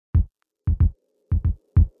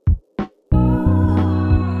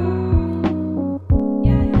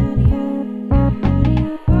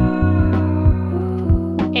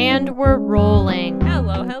We're rolling.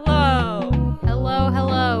 Hello, hello.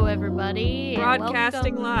 Hello, everybody.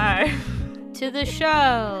 Broadcasting live. To the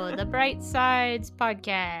show, the Bright Sides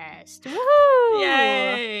Podcast. Woohoo!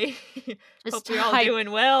 Yay! Just Hope you're all doing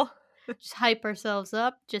well. Just hype ourselves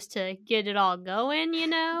up just to get it all going, you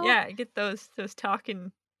know? Yeah, get those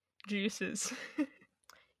talking juices.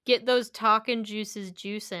 Get those talking juices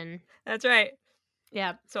juicing. That's right.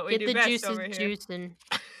 Yeah. That's what we Get do the best juices over here. juicing.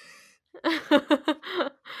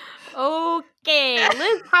 Okay,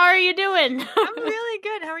 Liz, how are you doing? I'm really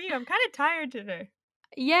good. How are you? I'm kind of tired today.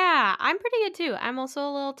 Yeah, I'm pretty good too. I'm also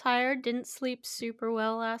a little tired. Didn't sleep super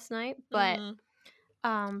well last night, but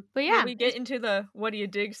yeah. When we get into the what do you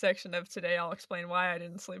dig section of today, I'll explain why I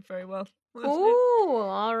didn't sleep very well. Ooh,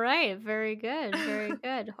 all right. Very good. Very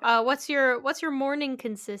good. What's your morning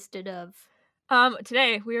consisted of?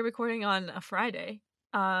 Today we are recording on a Friday.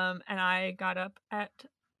 And I got up at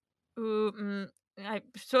I'm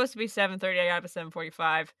supposed to be 7:30. I got up at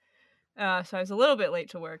 7:45. So I was a little bit late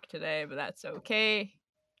to work today, but that's okay.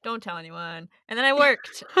 Don't tell anyone. And then I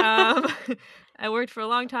worked. I worked for a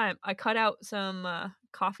long time. I cut out some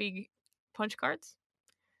coffee punch cards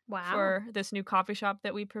for this new coffee shop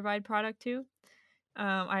that we provide product to.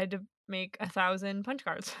 I had to make 1,000 punch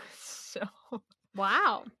cards. So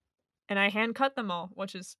Wow. And I hand cut them all,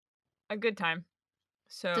 which is a good time.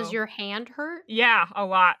 So Does your hand hurt? Yeah, a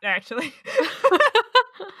lot actually.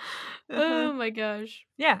 Oh my gosh.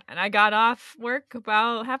 Yeah, and I got off work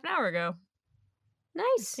about half an hour ago.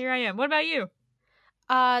 Nice. Here I am. What about you?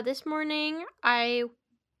 This morning I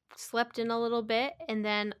slept in a little bit and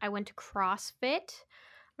then I went to CrossFit.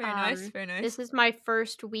 Very nice, very nice. This is my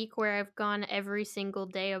first week where I've gone every single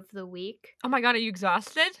day of the week. Oh my god, are you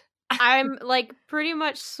exhausted? I'm like pretty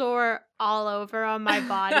much sore all over on my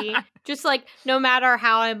body. Just like no matter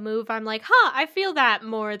how I move, I'm like, I feel that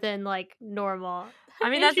more than like normal. I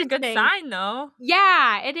mean, that's a good sign though.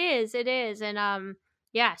 Yeah, it is. It is. And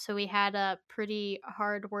yeah, so we had a pretty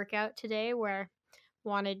hard workout today where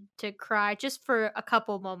wanted to cry just for a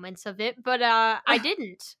couple moments of it, but I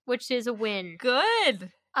didn't, which is a win. Good.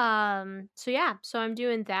 So yeah, so I'm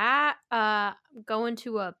doing that. Going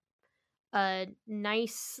to a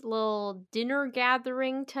nice little dinner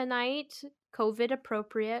gathering tonight, COVID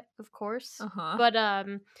appropriate, of course. But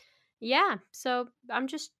yeah, so I'm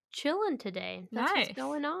just chilling today. That's what's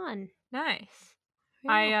going on. Nice.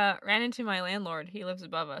 Yeah. I ran into my landlord. He lives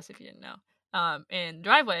above us, if you didn't know. In the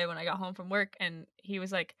driveway when I got home from work, and he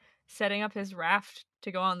was like setting up his raft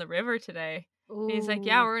to go on the river today. And he's like,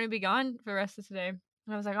 "Yeah, we're gonna be gone for the rest of today." And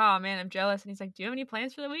I was like, "Oh man, I'm jealous." And he's like, "Do you have any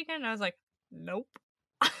plans for the weekend?" And I was like, "Nope."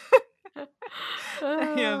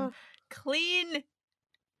 I am clean.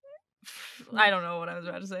 I don't know what I was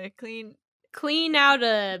about to say. Clean out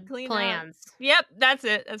of plans. Yep, that's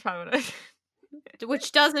it. That's probably what I was.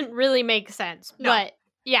 Which doesn't really make sense, but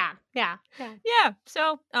yeah.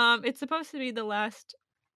 So, it's supposed to be the last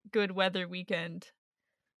good weather weekend,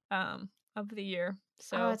 of the year.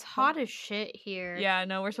 So it's hot as shit here. Yeah,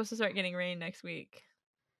 no, we're supposed to start getting rain next week.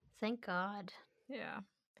 Thank God. Yeah.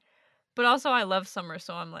 But also I love summer,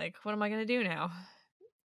 so I'm like, what am I gonna do now?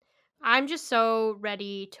 I'm just so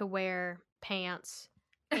ready to wear pants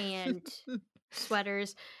and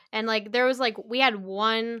sweaters. And like there was like we had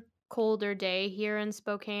one colder day here in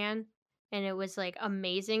Spokane and it was like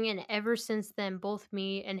amazing, and ever since then both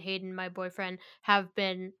me and Hayden, my boyfriend, have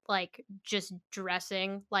been like just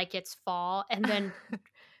dressing like it's fall and then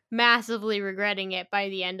massively regretting it by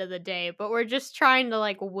the end of the day, but we're just trying to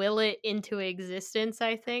like will it into existence,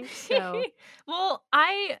 I think. So well,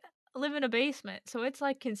 I live in a basement, so it's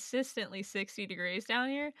like consistently 60 degrees down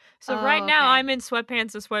here. So right now I'm in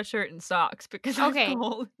sweatpants, a sweatshirt, and socks because it's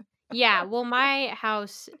cold. Yeah, well, my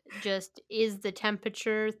house just is the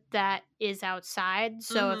temperature that is outside.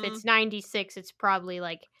 So if it's 96, it's probably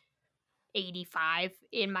like 85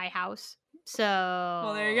 in my house. So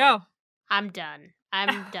well, there you go. I'm done.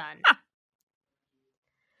 Nice.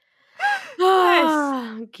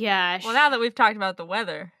 Oh gosh. Well, now that we've talked about the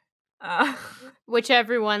weather, which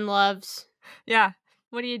everyone loves. Yeah.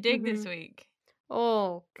 What do you dig this week?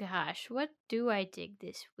 Oh gosh, what do I dig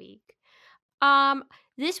this week?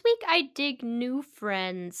 This week I dig new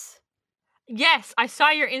friends. Yes, I saw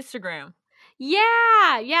your Instagram.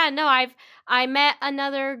 Yeah, no, I met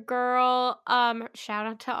another girl, shout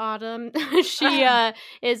out to Autumn. She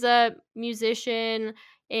is a musician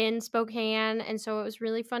in Spokane, and so it was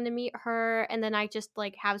really fun to meet her. And then I just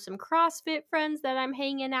like have some CrossFit friends that I'm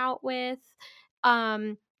hanging out with.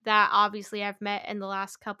 That obviously I've met in the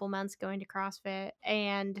last couple months going to CrossFit.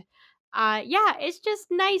 And yeah, it's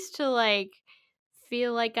just nice to like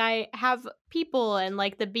feel like I have people and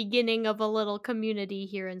like the beginning of a little community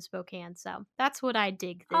here in Spokane. So that's what I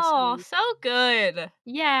dig this Oh, week. so good.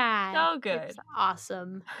 Yeah, So it's good.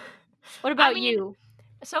 awesome. What I about mean, you?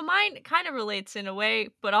 so mine kind of relates in a way,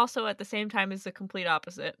 but also at the same time is the complete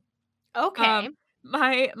opposite. Okay. Um,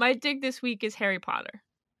 my dig this week is Harry Potter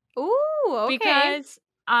Ooh, okay. because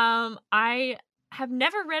I have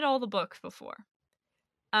never read all the books before.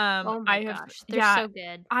 Oh my I have gosh, they're yeah, so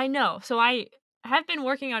good. I know. So I have been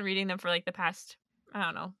working on reading them for like the past I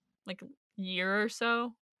don't know, like year or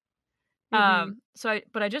so. Mhm.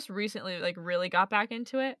 But I just recently like really got back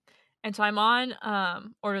into it. And so I'm on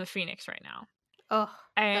Order of the Phoenix right now. Oh,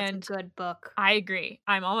 that's a And good book. I agree.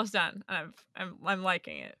 I'm almost done. I'm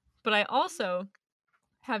liking it. But I also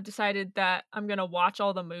have decided that I'm gonna watch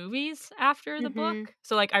all the movies after the Mhm. book.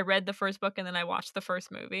 So like I read the first book and then I watched the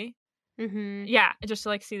first movie. Mhm. Yeah, just to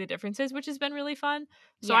like see the differences, which has been really fun.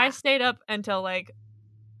 So I Yeah. stayed up until like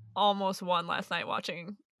almost 1 last night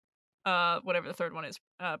watching whatever the third one is,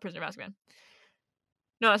 Prisoner of Azkaban.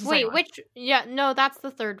 No, that's the second Wait, one. which yeah, no, that's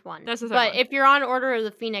the third one. That's the third But one. if you're on Order of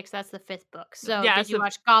the Phoenix, that's the fifth book. So, Yeah, did that's you the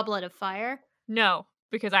watch Goblet of Fire? no,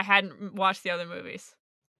 because I hadn't watched the other movies.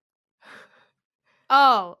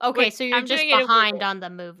 Oh, okay, Wait, so you're I'm just doing it in behind reverse. on the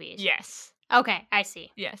movies. Yes. Okay, I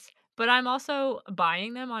see. Yes. But I'm also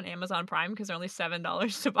buying them on Amazon Prime because they're only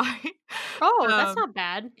 $7 to buy. Oh, that's Um, not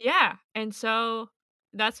bad. yeah, and so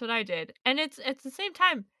that's what I did. And it's the same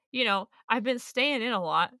time, I've been staying in a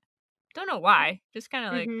lot. Don't know why. Just kinda,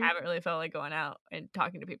 like, Mhm. haven't really felt like going out and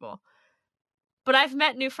talking to people. But I've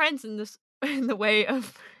met new friends in this in the way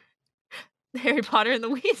of Harry Potter and the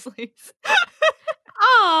Weasleys.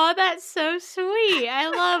 Oh, that's so sweet. I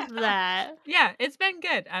love that. Yeah, it's been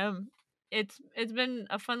good. It's been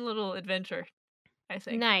a fun little adventure, I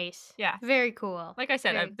think. Nice. Yeah. Very cool. Like I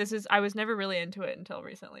said, Very I was never really into it until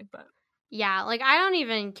recently, but Yeah, like, I don't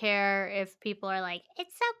even care if people are like,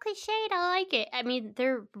 "It's so cliched, I like it." I mean,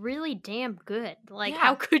 they're really damn good. Like,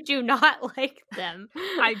 how yeah. could you not like them?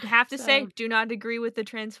 I'd have to say, So do not agree with the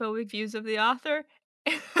transphobic views of the author,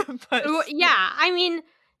 but Ooh, yeah, yeah, I mean,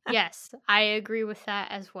 yes, I agree with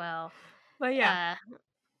that as well. but yeah. Uh,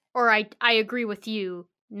 or I agree with you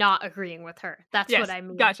not agreeing with her. That's what Yes, I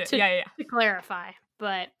mean gotcha. to Yeah, yeah, yeah. clarify.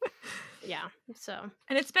 But yeah, so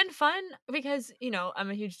And it's been fun because, I'm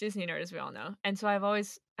a huge Disney nerd, as we all know. And so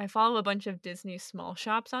I follow a bunch of Disney small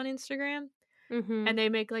shops on Instagram, and mhm. they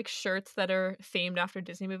make like shirts that are themed after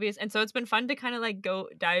Disney movies. And so it's been fun to kind of like go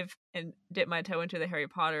dive and dip my toe into the Harry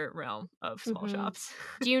Potter realm of small Mhm. shops.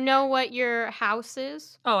 Do you know what your house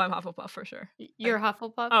is? Oh, I'm Hufflepuff for sure. Your Like,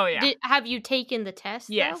 Hufflepuff? oh yeah. Have you taken the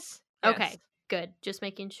test though? Yes. Yes. Okay, good. Just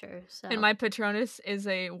making sure. And So my Patronus is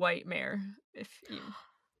a white mare, if you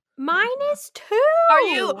need mine to know. is Are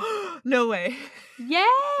you? too. No way.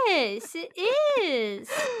 Yes, it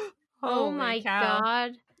is. Oh Holy my cow.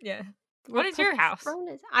 god. Yeah. My What is your house?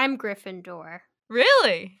 Patronus. I'm Gryffindor.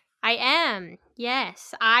 Really? I am.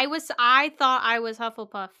 Yes. I thought I was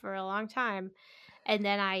Hufflepuff for a long time. And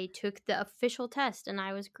then I took the official test and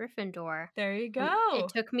I was Gryffindor. There you And it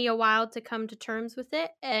go. took me a while to come to terms with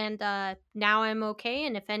it and now I'm okay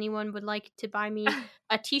and if anyone would like to buy me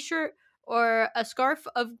a t-shirt or a scarf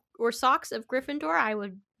of or socks of Gryffindor, I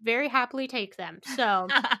would very happily take them.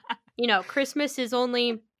 So, Christmas is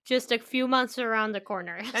only just a few months around the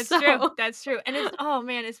corner. That's true. So, That's true. And it's oh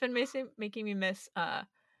man, it's been making me miss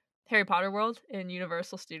Harry Potter World in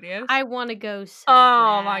Universal Studios. I want to go so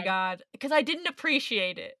Oh my bad. god, because I didn't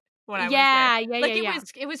appreciate it when I was there. Yeah, yeah, yeah, Like, yeah.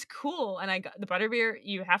 it was cool, and I got the butterbeer,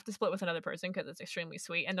 you have to split with another person because it's extremely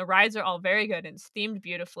sweet, and the rides are all very good and it's themed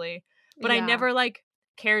beautifully, but I Yeah, never, like,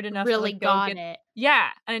 cared enough to, really like, go got get it.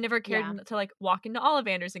 yeah, and I never cared Yeah. to, like, walk into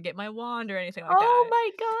Ollivanders and get my wand or anything like Oh that, my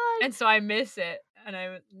god. and so I miss it,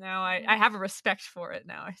 and now I have a respect for it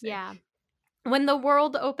now, I think. Yeah. When the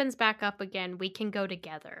world opens back up again, we can go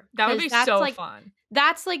together That would cuz be so fun.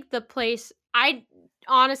 that's like the place I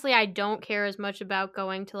honestly I don't care as much about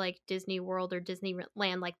going to like Disney World or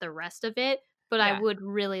Disneyland like the rest of it, but I Yeah. would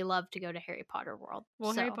really love to go to Harry Potter World.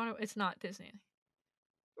 Well, Harry So, Potter it's not Disney.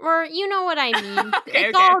 or you know what I mean. Okay, It's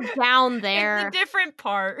okay. all down It's a there. different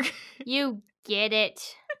park. You get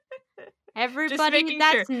it. Just Everybody making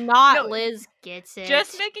sure. that's not No, Liz gets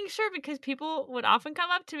just it. making sure because people would often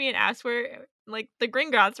come up to me and ask where, like, the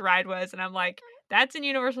Gringotts ride was, and I'm like, "That's in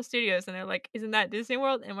Universal Studios," and they're like, "Isn't that Disney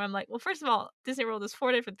World?" And I'm like, "Well, first of all, Disney World is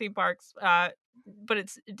 4 different theme parks, but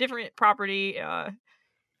it's a different property."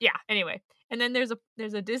 Yeah. Anyway, and then there's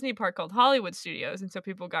a Disney park called Hollywood Studios, and so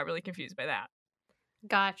people got really confused by that.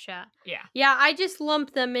 Gotcha. Yeah. Yeah, I just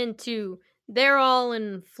lump them into they're all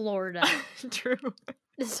in Florida. True.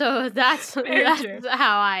 So that's Very true.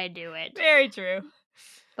 how I do it. Very true.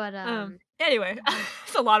 But Anyway,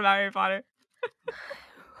 it's a lot about Harry Potter.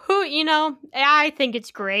 I think it's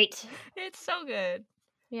great. It's so good.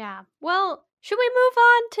 Yeah. Well, should we move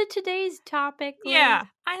on to today's topic, Liz? Yeah,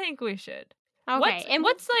 I think we should. Okay.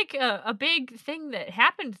 What's like a big thing that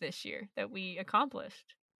happened this year that we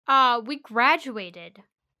accomplished? We graduated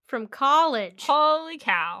from college. Holy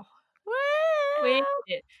cow. We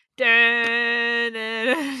did it. Dun,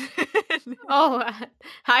 dun, dun. Oh,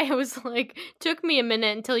 I was like, took me a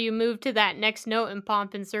minute until you moved to that next note in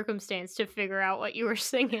Pomp and Circumstance to figure out what you were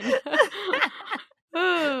singing.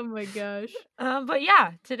 Oh my gosh. But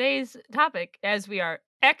yeah, today's topic, as we are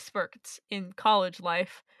experts in college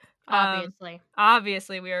life,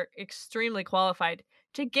 obviously we are extremely qualified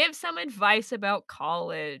to give some advice about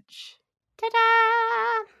college.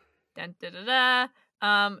 Ta-da! Dun, da, da,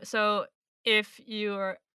 da. So if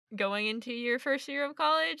you're going into your first year of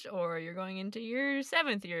college or you're going into your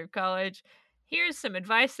 7th year of college, here's some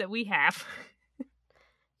advice that we have.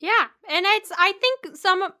 Yeah, and I think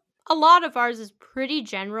a lot of ours is pretty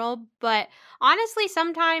general, but honestly,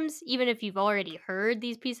 sometimes even if you've already heard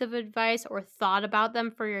these pieces of advice or thought about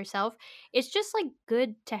them for yourself, it's just like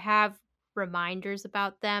good to have reminders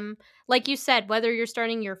about them. Like you said, whether you're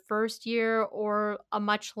starting your first year or a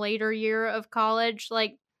much later year of college,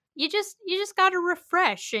 like you just got to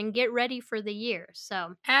refresh and get ready for the year.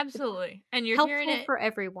 So, absolutely. And you're helpful hearing it for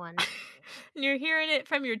everyone. And you're hearing it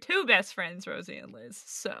from your two best friends, Rosie and Liz.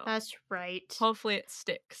 So that's right. Hopefully it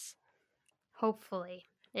sticks. Hopefully.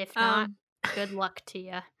 If not, good luck to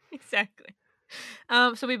you. Exactly.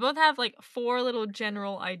 So we both have like 4 little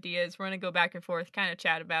general ideas. We're gonna go back and forth, kind of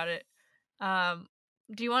chat about it.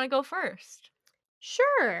 Do you want to go first?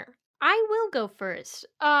 Sure, I will go first.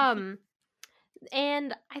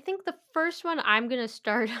 And I think the first one I'm gonna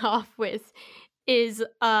start off with is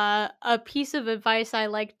a piece of advice I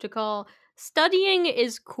like to call studying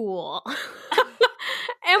is cool. And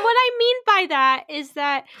what I mean by that is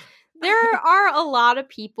that there are a lot of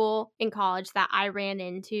people in college that I ran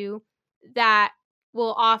into that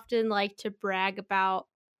will often like to brag about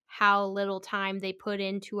how little time they put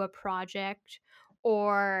into a project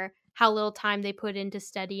or how little time they put into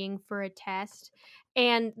studying for a test.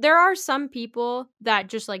 And there are some people that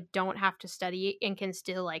just like don't have to study and can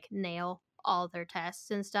still like nail all their tests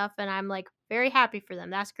and stuff, and I'm like very happy for them.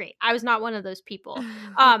 That's great. I was not one of those people.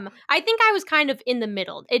 I think I was kind of in the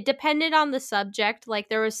middle. It depended on the subject. Like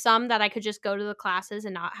there was some that I could just go to the classes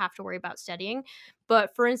and not have to worry about studying.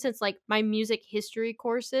 But for instance, like my music history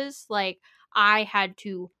courses, like I had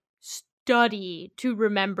to study to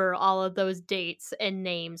remember all of those dates and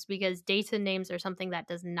names because dates and names are something that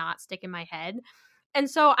does not stick in my head. And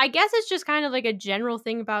so I guess it's just kind of like a general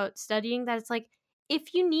thing about studying that it's like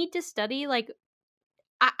if you need to study, like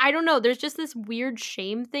I don't know, there's just this weird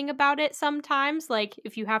shame thing about it sometimes, like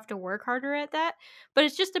if you have to work harder at that. But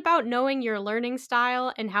it's just about knowing your learning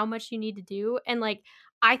style and how much you need to do. And like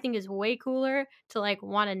I think it's way cooler to like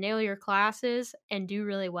want to nail your classes and do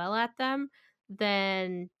really well at them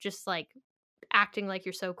than just like acting like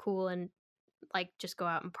you're so cool and like just go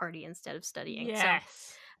out and party instead of studying. Yes.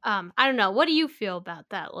 So I don't know. What do you feel about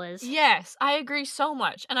that, Liz? Yes, I agree so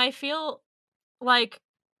much. And I feel like,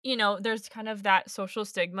 there's kind of that social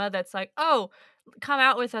stigma that's like, oh, come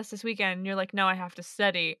out with us this weekend. And you're like, no, I have to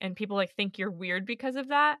study. And people like think you're weird because of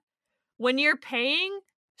that. When you're paying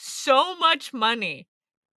so much money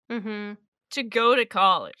to go to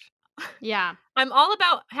college. Yeah. I'm all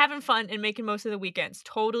about having fun and making most of the weekends.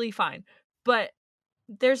 Totally fine. But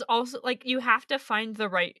there's also like you have to find the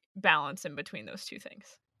right balance in between those two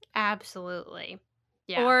things. Absolutely.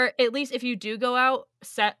 Yeah. Or at least if you do go out,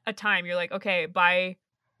 set a time. You're like, okay, by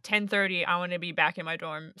 10:30, I want to be back in my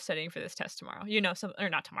dorm studying for this test tomorrow. Or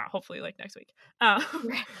not tomorrow. Hopefully, like next week.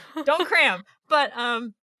 Don't cram. But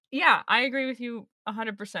yeah, I agree with you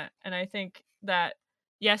 100%. And I think that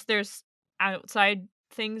yes, there's outside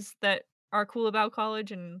things that are cool about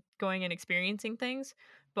college and going and experiencing things,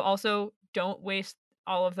 but also don't waste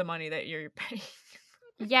all of the money that you're paying.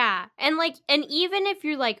 Yeah. And even if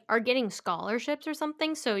you like are getting scholarships or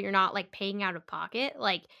something, so you're not like paying out of pocket,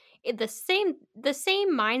 like the same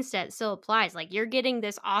mindset still applies. Like you're getting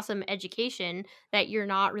this awesome education that you're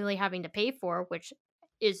not really having to pay for, which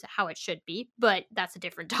is how it should be, but that's a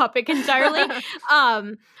different topic entirely.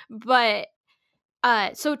 But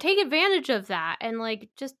so take advantage of that and like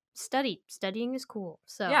just studying is cool.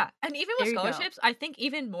 So yeah, and even with scholarships, I think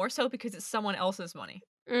even more so because it's someone else's money.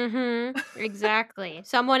 Exactly.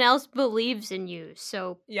 Someone else believes in you.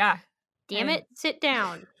 So yeah, damn it, sit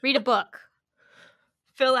down, read a book,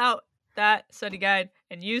 fill out that study guide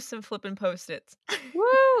and use some flippin' Post-its.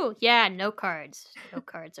 Woo! Yeah, no cards. No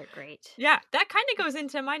cards are great. Yeah, that kind of goes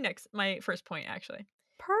into my first point actually.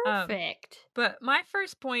 Um, Perfect. but my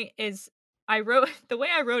first point is I wrote the way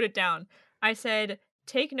I wrote it down. I said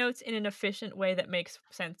take notes in an efficient way that makes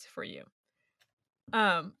sense for you.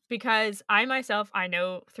 Because I myself, I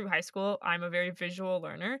know through high school, I'm a very visual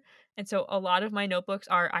learner. And so a lot of my notebooks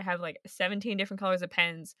I have like 17 different colors of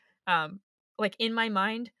pens. Um, like in my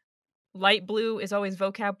mind, light blue is always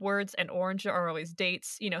vocab words and orange are always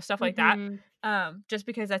dates, stuff like that. Mhm. Just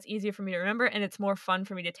because that's easier for me to remember and it's more fun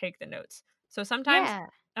for me to take the notes. So sometimes,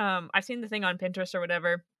 Yeah. I've seen the thing on Pinterest or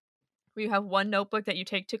whatever where you have one notebook that you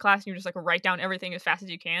take to class and you just like write down everything as fast as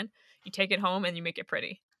you can. You take it home and you make it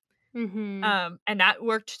pretty. Mhm. And that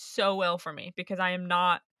worked so well for me because I'm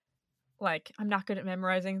not good at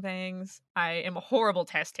memorizing things. I am a horrible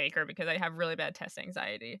test taker because I have really bad test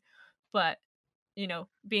anxiety. But,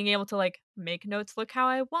 being able to like make notes look how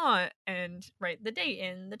I want and write the date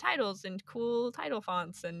in the titles and cool title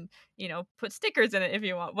fonts and, put stickers in it if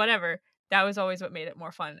you want, whatever. That was always what made it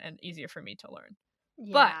more fun and easier for me to learn.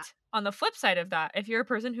 Yeah. But on the flip side of that, if you're a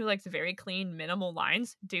person who likes very clean, minimal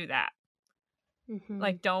lines, do that. Mhm.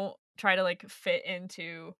 Like, don't try to like fit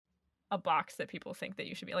into a box that people think that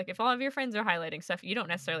you should be. Like, if all of your friends are highlighting stuff, you don't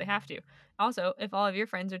necessarily have to. Also, if all of your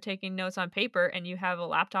friends are taking notes on paper and you have a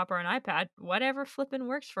laptop or an iPad, whatever flippin'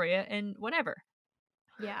 works for you and whatever.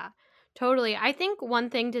 Yeah, totally. I think one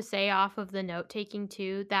thing to say off of the note taking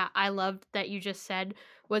too that I loved that you just said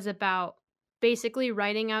was about basically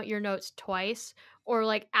writing out your notes twice or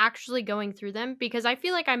like actually going through them because I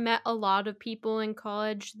feel like I met a lot of people in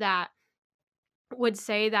college that would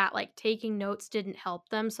say that like taking notes didn't help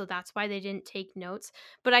them so that's why they didn't take notes,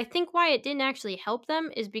 but I think why it didn't actually help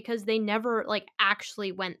them is because they never like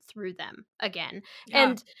actually went through them again.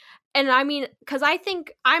 Yeah. And I mean, cuz I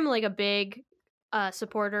think I'm like a big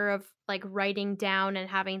supporter of like writing down and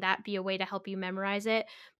having that be a way to help you memorize it,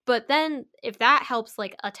 but then if that helps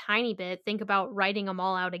like a tiny bit, think about writing them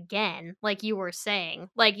all out again, like you were saying.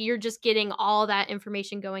 Like you're just getting all that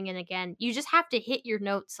information going in again. You just have to hit your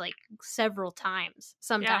notes like several times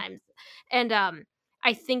Yeah. sometimes. And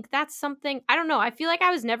I think that's something I don't know. I feel like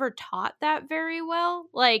I was never taught that very well.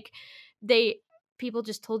 Like they people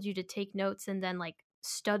just told you to take notes and then like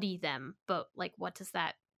study them, but like what does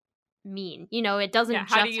that mean? You know, it Yeah. doesn't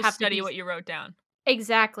How do just you have to study be what you wrote down?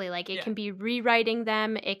 exactly, like, it Yeah. can be rewriting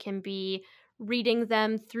them, it can be reading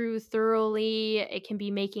them through thoroughly, it can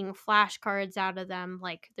be making flashcards out of them,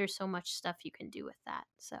 like, there's so much stuff you can do with that,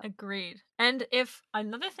 so Agreed. And if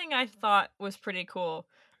another thing I thought was pretty cool,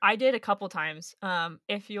 I did a couple times.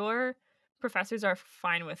 If your professors are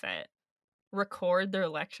fine with it, record their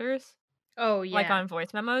lectures oh, like yeah. on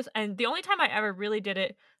voice memos. And the only time I ever really did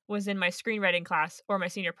it was in my screenwriting class or my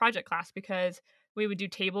senior project class because we would do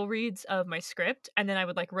table reads of my script and then I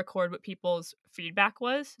would like record what people's feedback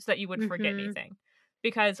was so that you would forget Mhm. anything.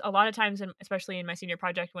 Because a lot of times, especially in my senior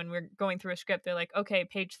project, when we're going through a script, they're like, okay,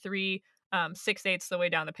 page three, 6/8 the way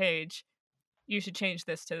down the page, you should change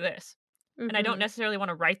this to this. And I don't Mhm. necessarily want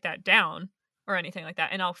to write that down or anything like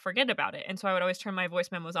that, and I'll forget about it. And so I would always turn my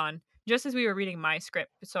voice memos on just as we were reading my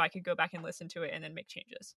script so I could go back and listen to it and then make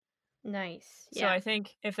changes. Nice, So yeah. I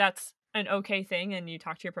think if that's an okay thing and you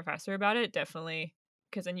talk to your professor about it, definitely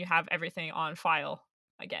because then you have everything on file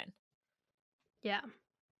again. Yeah,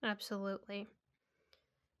 absolutely.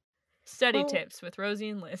 Study Well, tips with Rosie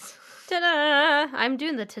and Liz. ta-da! I'm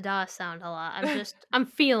doing the ta-da sound a lot, I'm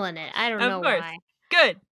feeling it, I don't Of know course. why.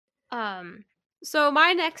 Good. Um, so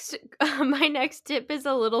my next my next tip is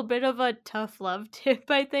a little bit of a tough love tip,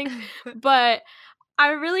 I think, but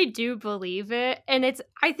I really do believe it, and it's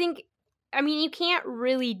I think I mean, you can't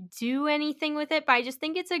really do anything with it, but I just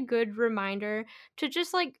think it's a good reminder to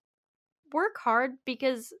just, like, work hard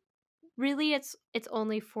because really it's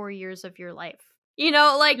only 4 years of your life. You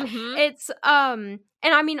know, like, Mhm. it's, and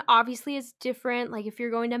I mean, obviously, it's different, like, if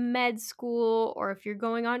you're going to med school or if you're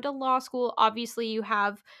going on to law school, obviously, you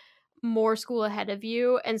have more school ahead of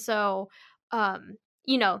you, and so,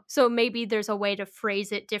 so maybe there's a way to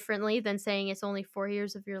phrase it differently than saying it's only 4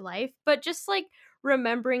 years of your life, but just, like,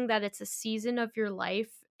 remembering that it's a season of your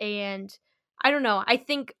life, and I don't know, I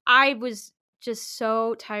think I was just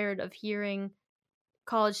so tired of hearing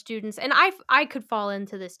college students and I could fall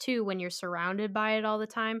into this too when you're surrounded by it all the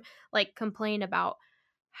time, like, complain about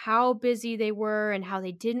how busy they were and how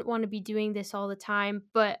they didn't wanna be doing this all the time,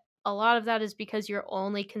 but a lot of that is because you're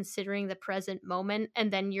only considering the present moment,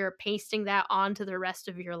 and then you're pasting that onto the rest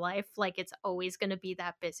of your life, like it's always gonna be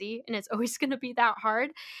that busy, and it's always gonna be that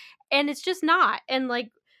hard, and it's just not, and,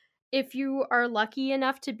 like, if you are lucky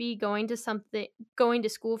enough to be going to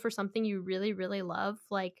school for something you really, really love,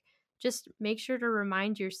 like, just make sure to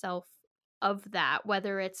remind yourself of that,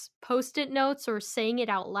 whether it's Post-it notes or saying it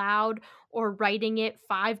out loud or writing it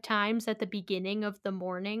 5 times at the beginning of the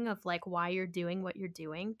morning of, like, why you're doing what you're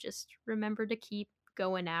doing. Just remember to keep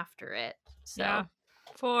going after it. Yeah, So,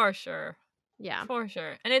 for sure. yeah. For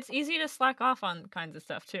sure. And it's easy to slack off on kinds of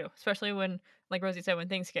stuff too, especially when, like Rosie said, when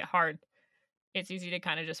things get hard, it's easy to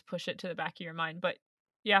kind of just push it to the back of your mind. But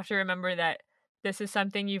you have to remember that this is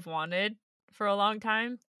something you've wanted for a long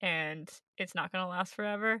time and it's not going to last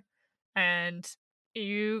forever. And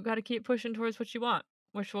you got to keep pushing towards what you want,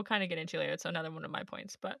 which we'll kind of get into later. It's another one of my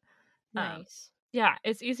points. But um, Nice. yeah,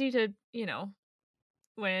 it's easy to,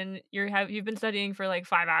 when you've been studying for like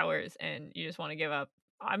 5 hours and you just want to give up.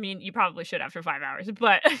 I mean, you probably should after 5 hours,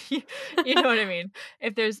 but you know what I mean.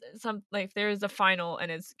 If there's if there's a final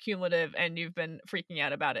and it's cumulative and you've been freaking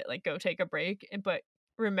out about it, like go take a break. But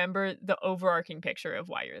remember the overarching picture of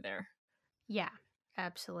why you're there. Yeah,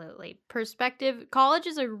 absolutely. Perspective college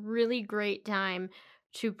is a really great time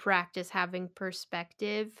to practice having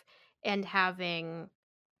perspective and having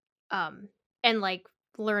um and like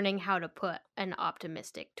learning how to put an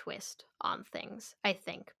optimistic twist on things, I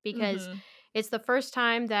think, because Mm-hmm. it's the first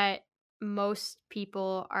time that most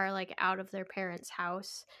people are like out of their parents'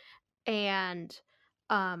 house, and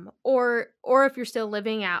or if you're still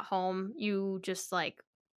living at home, you're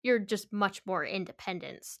just much more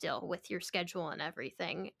independent still with your schedule and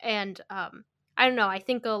everything. And I don't know, I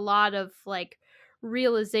think a lot of like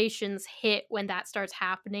realizations hit when that starts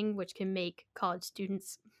happening, which can make college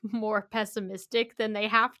students more pessimistic than they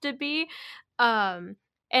have to be.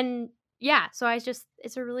 And yeah, so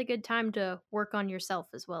it's a really good time to work on yourself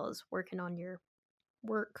as well as working on your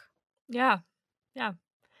work. Yeah, yeah.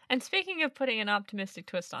 And speaking of putting an optimistic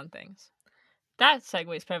twist on things, that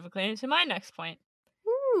segues perfectly into my next point,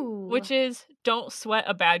 Ooh. which is don't sweat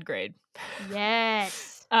a bad grade.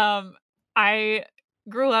 Yes. Um, I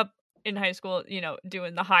grew up in high school,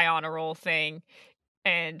 doing the high honor roll thing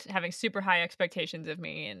and having super high expectations of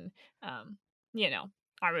me. And, um, you know,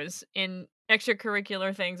 I was in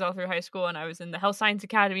extracurricular things all through high school, and I was in the health science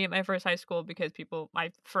academy at my first high school because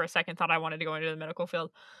I for a second thought I wanted to go into the medical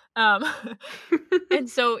field. Um, and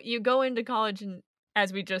so you go into college, and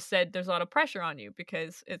as we just said, there's a lot of pressure on you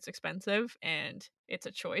because it's expensive and it's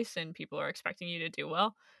a choice, and people are expecting you to do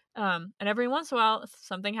well. And every once in a while,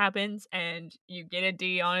 something happens and you get a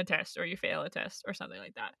D on a test or you fail a test or something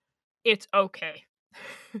like that. It's okay.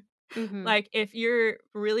 Mhm. Like, if you're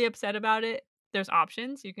really upset about it, there's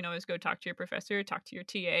options. You can always go talk to your professor, talk to your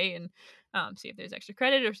TA, and see if there's extra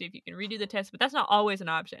credit or see if you can redo the test. But that's not always an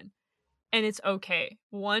option. And it's okay.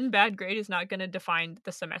 One bad grade is not going to define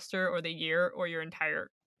the semester or the year or your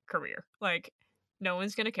entire career. Like, no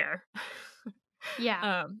one's going to care. Yeah.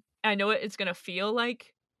 I know it's going to feel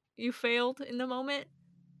like you failed in the moment,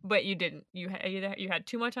 but you didn't. You had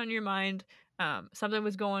too much on your mind. Something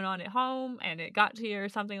was going on at home and it got to you or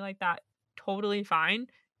something like that. Totally fine.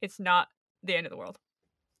 It's not the end of the world.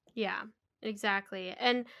 Yeah. Exactly.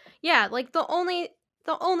 And yeah, like the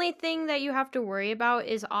only thing that you have to worry about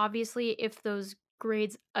is obviously if those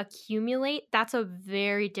grades accumulate, that's a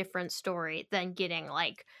very different story than getting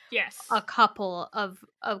like Yes. a couple of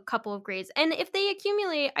grades. And if they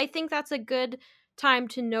accumulate, I think that's a good time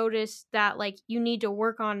to notice that like you need to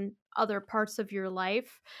work on other parts of your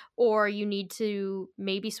life, or you need to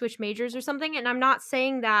maybe switch majors or something. And I'm not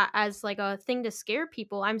saying that as like a thing to scare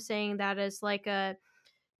people. I'm saying that as like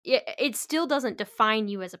it still doesn't define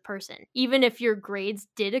you as a person, even if your grades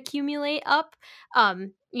did accumulate up.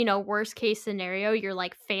 Worst case scenario, you're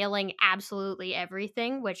like failing absolutely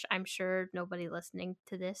everything, which I'm sure nobody listening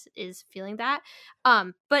to this is feeling that.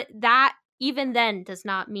 But that even then does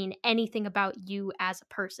not mean anything about you as a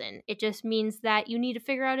person. It just means that you need to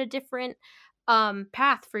figure out a different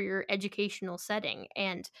path for your educational setting,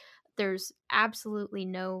 and there's absolutely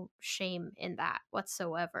no shame in that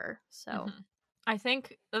whatsoever. So Mhm. I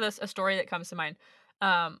think that's a story that comes to mind.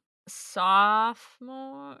 Um,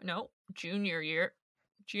 sophomore, no, junior year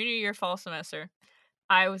fall semester.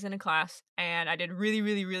 I was in a class and I did really,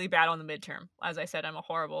 really, really bad on the midterm. As I said, I'm a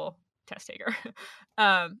horrible test taker.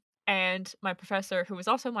 And my professor, who was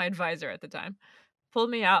also my advisor at the time, pulled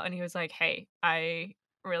me out and he was like, "Hey, I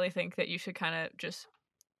really think that you should kind of just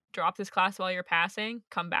drop this class while you're passing,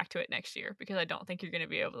 come back to it next year because I don't think you're going to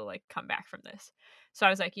be able to like come back from this." So I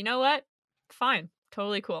was like, "You know what? Fine.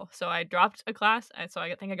 Totally cool." So I dropped a class and so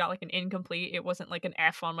I think I got like an incomplete. It wasn't like an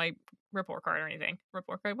F on my report card or anything.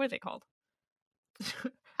 Report card, what are they called?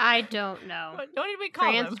 I don't know. What did we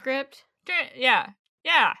call them? Transcript? Yeah.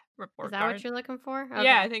 Yeah, Is report that what card. you're looking for?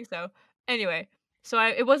 Yeah, Okay. I think so. Anyway, so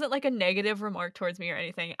it wasn't like a negative remark towards me or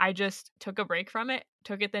anything. I just took a break from it,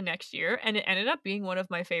 took it the next year, and it ended up being one of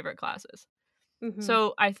my favorite classes. Mhm.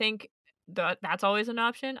 So I think that's always an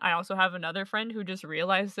option. I also have another friend who just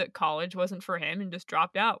realized that college wasn't for him and just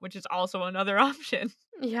dropped out, which is also another option.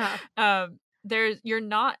 Yeah. You're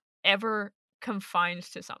not ever confined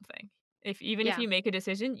to something. Even if Yeah. you make a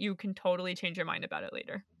decision, you can totally change your mind about it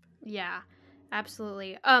later. Yeah.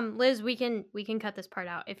 Absolutely. Liz, we can cut this part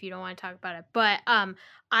out if you don't want to talk about it. But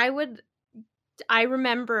I would I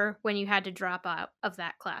remember when you had to drop out of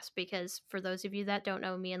that class because for those of you that don't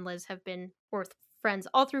know, me and Liz have been friends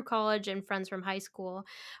all through college and friends from high school.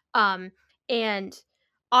 Um, and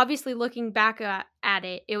obviously, looking back at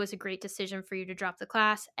it, it was a great decision for you to drop the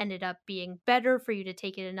class. Ended up being better for you to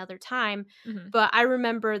take it another time. Mhm. But I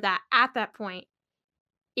remember that at that point,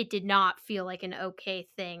 it did not feel like an okay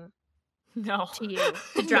thing No. to you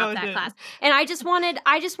to No, drop it that class. didn't. And I just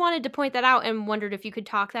wanted to point that out and wondered if you could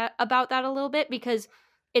talk that about that a little bit because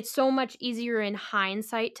it's so much easier in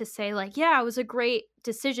hindsight to say like, yeah, it was a great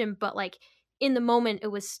decision, but like in the moment it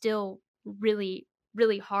was still really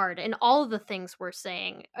really hard. And all of the things we're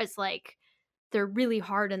saying is like they're really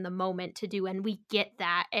hard in the moment to do and we get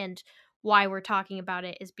that and why we're talking about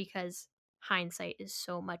it is because hindsight is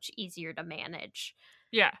so much easier to manage.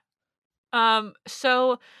 Yeah.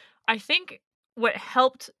 So I think what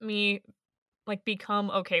helped me like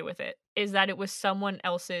become okay with it is that it was someone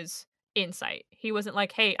else's insight. He wasn't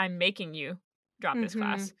like, "Hey, I'm making you drop this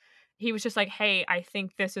class." Mhm. He was just like, "Hey, I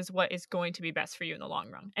think this is what is going to be best for you in the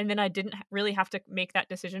long run." And then I didn't really have to make that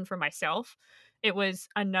decision for myself. It was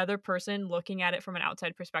another person looking at it from an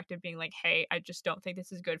outside perspective being like, "Hey, I just don't think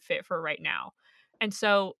this is a good fit for right now." And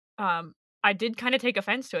so, I did kind of take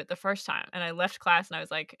offense to it the first time, and I left class and I was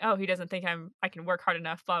like, "Oh, he doesn't think I can work hard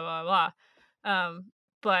enough, blah blah blah."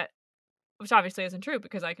 But which obviously isn't true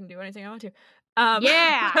because I can do anything I want to.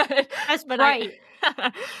 Yeah. But That's but I right.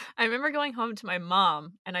 I remember going home to my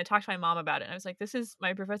mom, and I talked to my mom about it, and I was like, "This is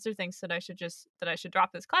my professor thinks that I should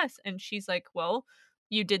drop this class." And she's like, "Well,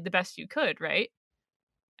 you did the best you could, right?"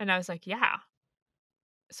 And I was like, "Yeah."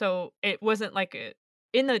 So, it wasn't like a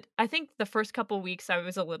in the I think the first couple weeks I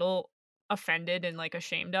was a little offended and, like,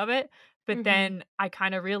 ashamed of it, but Mhm. then I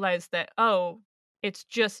kinda realized that, "Oh, it's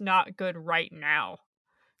just not good right now."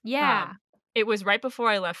 Yeah. Um, it was right before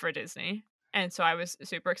I left for Disney, and so I was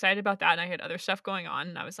super excited about that, and I had other stuff going on,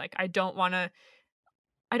 and I was like, I don't wanna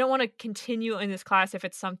continue in this class if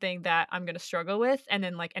it's something that I'm gonna struggle with and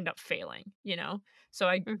then, like, end up failing, you know? So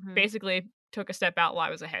I Mhm. basically took a step out while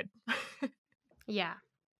I was ahead. Yeah.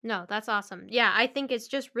 No, that's awesome. Yeah, I think it's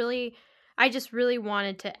just really I just really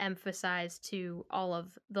wanted to emphasize to all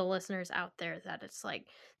of the listeners out there that it's like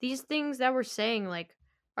these things that we're saying like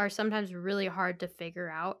are sometimes really hard to figure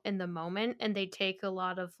out in the moment and they take a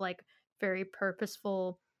lot of like very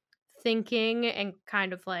purposeful thinking and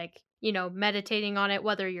kind of like, meditating on it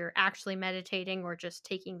whether you're actually meditating or just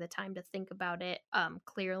taking the time to think about it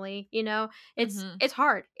clearly. It's Mhm. it's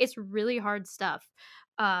hard. It's really hard stuff.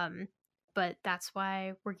 Um but that's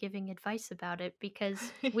why we're giving advice about it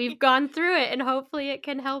because we've gone through it and hopefully it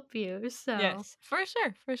can help you. So, Yes, for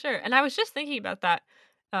sure, and I was just thinking about that,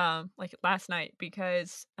 like, last night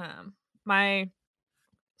because, my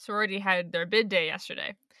sorority had their bid day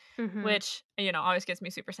yesterday. mhm. Which, always gets me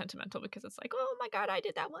super sentimental because it's like, "Oh my god, I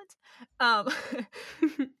did that once." Um,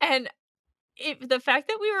 and the fact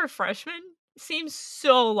that we were freshmen seems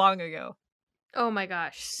so long ago. Oh my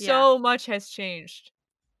gosh. Yeah. So much has changed.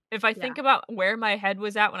 If I Yeah. think about where my head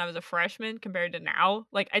was at when I was a freshman compared to now,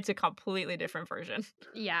 like, it's a completely different version.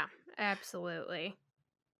 Yeah. Absolutely.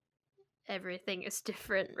 Everything is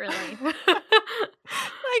different, really.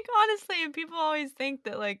 Like, honestly, and people always think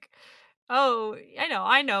that, like, "Oh,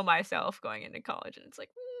 I know myself going into college," and it's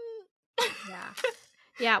like, Yeah.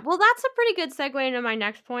 Yeah, well, that's a pretty good segue into my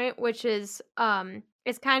next point, which is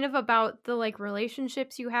it's kind of about the like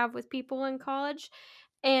relationships you have with people in college.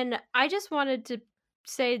 And I just wanted to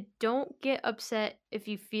say don't get upset if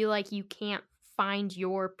you feel like you can't find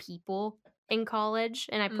your people in college,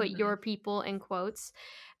 and I put Mhm, your people in quotes.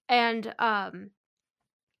 And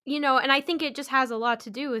and I think it just has a lot to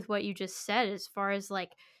do with what you just said as far as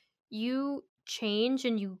like you change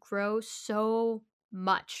and you grow so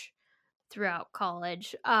much throughout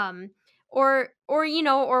college or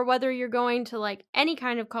whether you're going to like any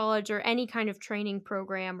kind of college or any kind of training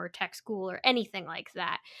program or tech school or anything like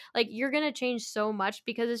that, like you're going to change so much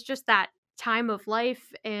because it's just that time of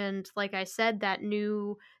life and like I said, that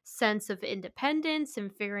new sense of independence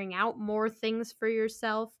and figuring out more things for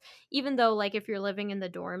yourself, even though like if you're living in the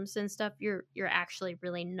dorms and stuff, you're actually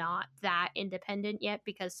really not that independent yet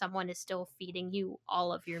because someone is still feeding you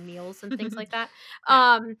all of your meals and things like that.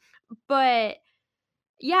 Yeah. But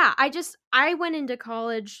yeah, I went into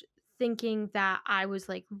college thinking that I was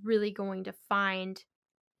like really going to find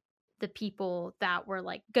the people that were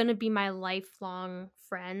like going to be my lifelong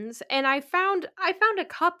friends, and I found a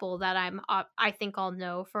couple that I think I'll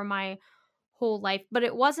know for my whole life, but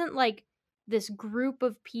it wasn't like this group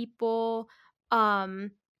of people.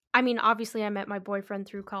 I mean, obviously I met my boyfriend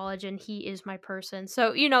through college and he is my person.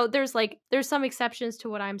 So, there's some exceptions to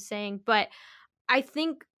what I'm saying, but I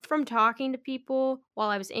think from talking to people while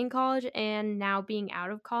I was in college and now being out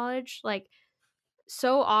of college, like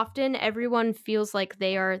so often everyone feels like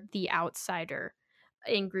they are the outsider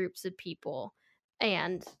in groups of people.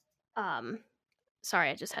 And um sorry,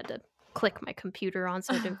 I just had to click my computer on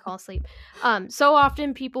so I didn't fall asleep. So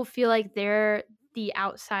often people feel like they're the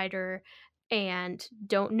outsider and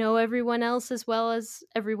don't know everyone else as well as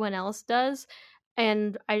everyone else does.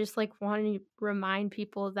 And I just like want to remind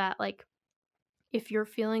people that like if you're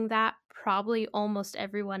feeling that, probably almost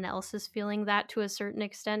everyone else is feeling that to a certain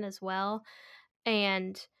extent as well.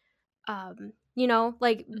 And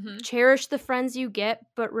like Hmm. cherish the friends you get,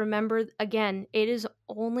 but remember again, it is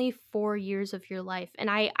only 4 years of your life. And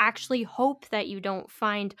I actually hope that you don't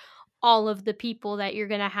find all of the people that you're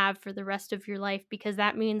going to have for the rest of your life, because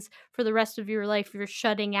that means for the rest of your life you're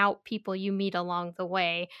shutting out people you meet along the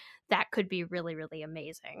way that could be really really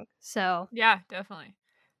amazing. So, Yeah, definitely.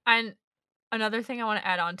 And another thing I want to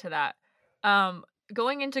add on to that, um,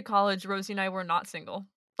 going into college, Rosie and I were not single.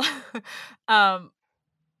 um,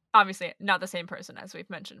 Obviously, not the same person as we've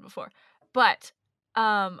mentioned before, but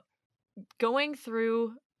um, going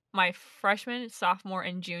through my freshman, sophomore,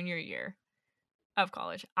 and junior year of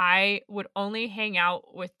college, I would only hang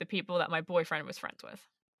out with the people that my boyfriend was friends with,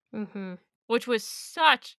 mhm. which was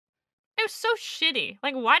it was so shitty.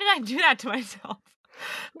 Like, why did I do that to myself?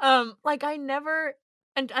 Like I never,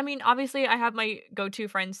 and I mean, obviously I have my go-to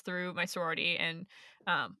friends through my sorority and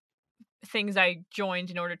um things I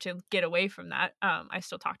joined in order to get away from that. I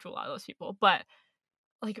still talk to a lot of those people, but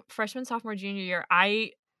like freshman, sophomore, junior year,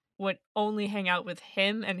 I would only hang out with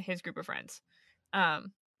him and his group of friends.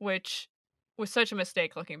 Which was such a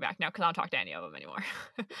mistake looking back now because I don't talk to any of them anymore.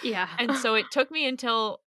 Yeah. And so it took me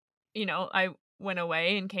until, I went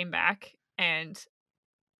away and came back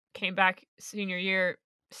senior year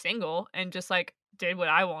single and just like did what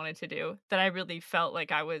I wanted to do that I really felt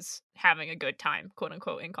like I was having a good time, quote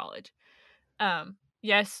unquote, in college.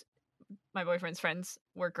 Yes, my boyfriend's friends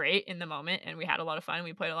were great in the moment and we had a lot of fun.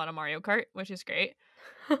 We played a lot of Mario Kart, which is great.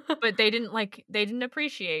 But they didn't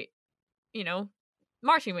appreciate, you know,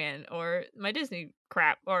 marching band or my Disney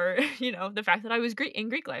crap or, the fact that I was Greek in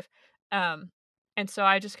Greek life. Um and so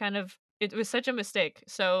I just kind of it was such a mistake.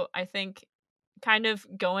 So I think kind of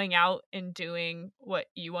going out and doing what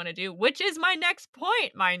you want to do, which is my next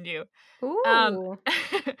point, mind you. Um Ooh.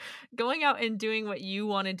 Going out and doing what you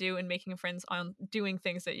want to do and making friends on doing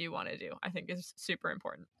things that you want to do, I think is super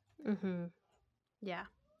important. Mhm. Yeah.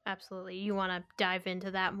 Absolutely. You want to dive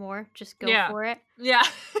into that more? Just go Yeah. for it. Yeah.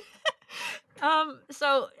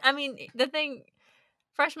 So I mean, the thing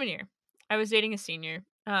freshman year, I was dating a senior.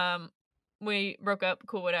 We broke up,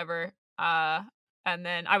 cool, whatever. And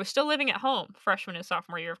then I was still living at home freshman and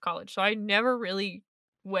sophomore year of college. So I never really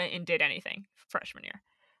went and did anything freshman year.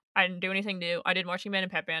 I didn't do anything new. I did marching band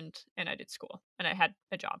and pep band and I did school and I had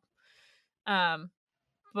a job. Um,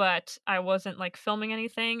 but I wasn't like filming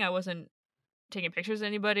anything. I wasn't taking pictures of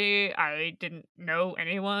anybody. I didn't know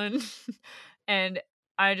anyone. And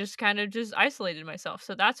I just kind of just isolated myself.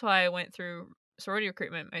 So that's why I went through sorority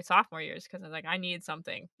recruitment my sophomore years because I was like, I need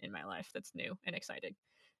something in my life that's new and exciting.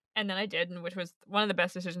 And then I did, and which was one of the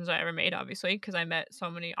best decisions I ever made, obviously, because I met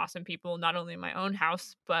so many awesome people, not only in my own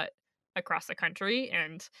house, but across the country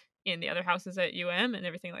and in the other houses at and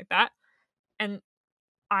everything like that. And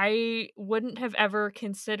I wouldn't have ever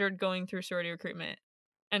considered going through sorority recruitment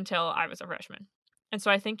until I was a freshman. And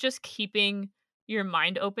so I think just keeping your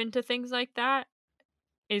mind open to things like that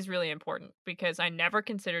is really important because I never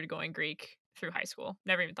considered going Greek through high school.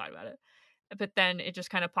 Never even thought about it. But then it just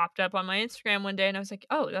kind of popped up on my Instagram one day and I was like,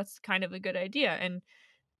 "Oh, that's kind of a good idea." And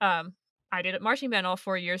um I did it marching band all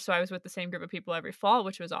 4 years, so I was with the same group of people every fall,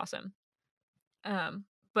 which was awesome.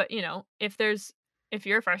 But if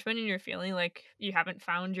you're a freshman and you're feeling like you haven't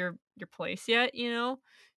found your place yet,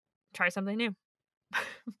 try something new.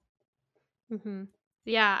 Mhm.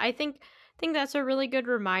 Yeah, I think that's a really good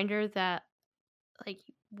reminder that like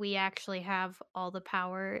we actually have all the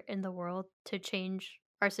power in the world to change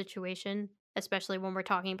our situation, especially when we're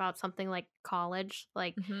talking about something like college.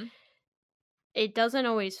 Like, Hmm. it doesn't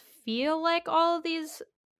always feel like all of these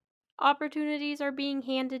opportunities are being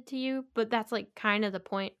handed to you, but that's like kind of the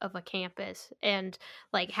point of a campus. And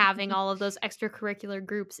like having all of those extracurricular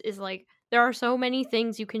groups is like there are so many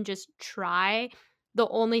things you can just try. The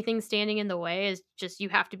only thing standing in the way is just you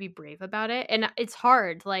have to be brave about it. And it's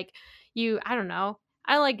hard. Like I don't know.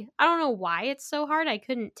 I don't know why it's so hard. I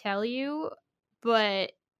couldn't tell you,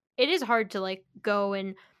 but it is hard to like go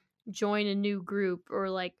and join a new group or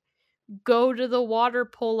like go to the water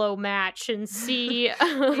polo match and see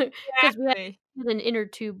because we Exactly. had an inner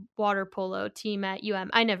tube water polo team at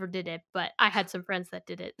I never did it, but I had some friends that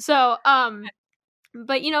did it. So,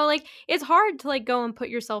 but like it's hard to like go and put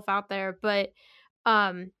yourself out there, but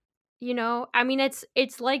um, I mean it's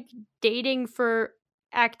like dating for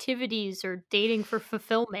activities or dating for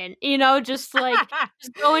fulfillment, just like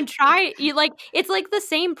just go and try it. You like it's like the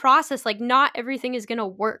same process. Like not everything is going to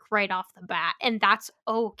work right off the bat, and that's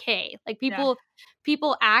okay. Like Yeah.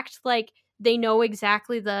 people act like they know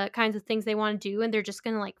exactly the kinds of things they want to do and they're just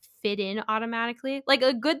going to like fit in automatically. Like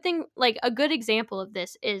a good thing, like a good example of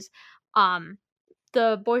this is um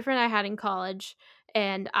the boyfriend I had in college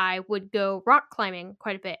and I would go rock climbing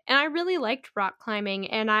quite a bit. And I really liked rock climbing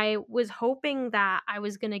and I was hoping that I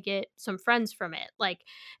was going to get some friends from it. Like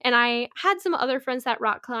and I had some other friends that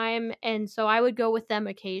rock climb and so I would go with them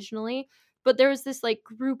occasionally, but there was this like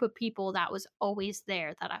group of people that was always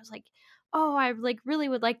there that I was like, "Oh, I like really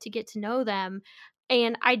would like to get to know them."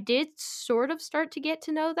 And I did sort of start to get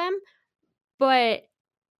to know them, but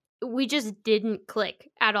we just didn't click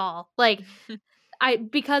at all. Like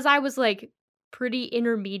because I was, like, pretty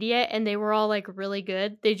intermediate and they were all, like, really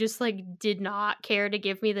good, they just, like, did not care to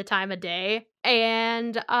give me the time of day,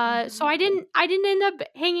 and, so Mhm. I didn't end up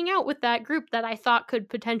hanging out with that group that I thought could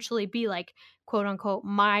potentially be, like, quote, unquote,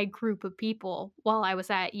 "my group of people" while I was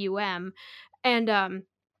at and, um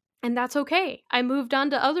and that's okay. I moved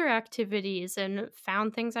on to other activities and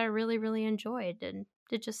found things I really, really enjoyed, and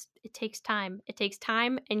it takes time. It takes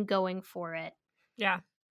time and going for it. Yeah.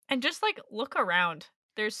 And just like look around.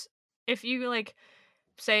 There's if you like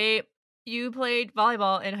say you played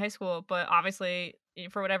volleyball in high school, but obviously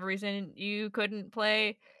for whatever reason you couldn't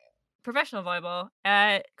play professional volleyball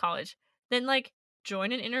at college, then like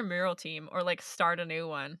join an intramural team or like start a new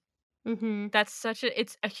one. Mhm. That's such a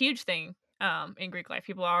it's a huge thing in Greek life.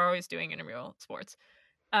 People are always doing intramural sports.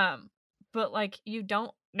 Um but like you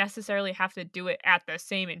don't necessarily have to do it at the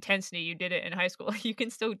same intensity you did it in high school. You can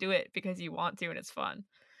still do it because you want to and it's fun.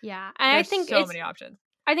 Yeah, and There's so many options.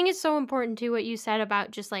 I think it's so important too what you said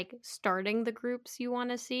about just like starting the groups you want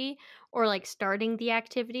to see or like starting the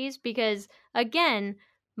activities because again,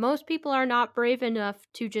 most people are not brave enough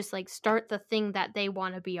to just like start the thing that they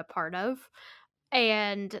want to be a part of.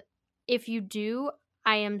 And if you do,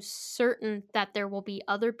 I am certain that there will be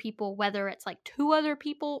other people, whether it's like two other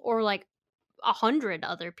people or like 100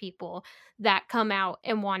 other people that come out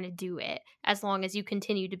and want to do it as long as you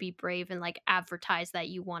continue to be brave and like advertise that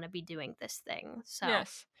you want to be doing this thing. So,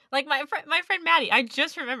 Yes. Like my friend Maddie, I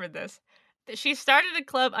just remembered this. That she started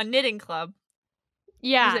a knitting club. Was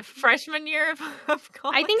yeah, it freshman year of, of I think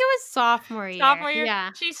college? it was sophomore year. Sophomore year? Yeah.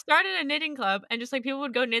 She started a knitting club and just like people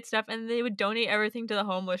would go knit stuff and they would donate everything to the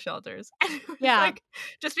homeless shelters. And it was Yeah. like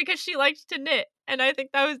just because she liked to knit. And I think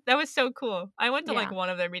that was so cool. I went to like Yeah. one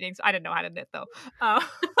of their meetings. I didn't know how to knit though. Uh,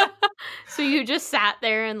 So you just sat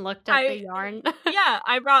there and looked at the I yarn. yeah,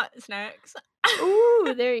 I brought snacks.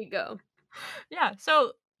 Ooh, there you go. Yeah,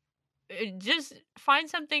 so just find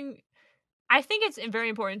something. I think it's very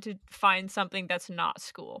important to find something that's not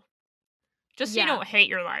school, just so you Yeah. don't hate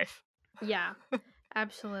your life. Yeah.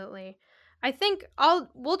 Absolutely. I think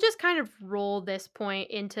we'll just kind of roll this point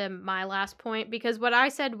into my last point because what I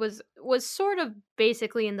said was sort of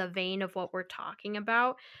basically in the vein of what we're talking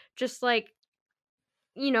about. Just like,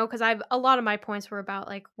 cuz I've a lot of my points were about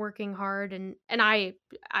like working hard and I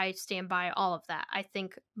stand by all of that. I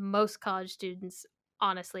think most college students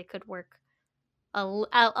honestly could work a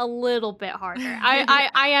little bit harder.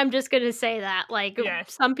 I am just gonna say that, like,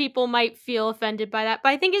 Yes. some people might feel offended by that, but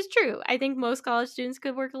I think it's true. I think most college students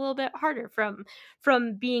could work a little bit harder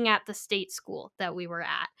from being at the state school that we were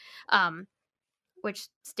at, which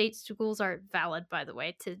state schools are valid, by the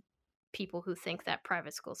way, to people who think that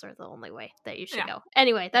private schools are the only way that you should Yeah. go.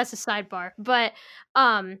 Anyway, that's a sidebar, but,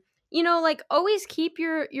 like, always keep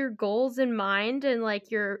your goals in mind and, like,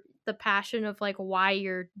 the passion of, like, why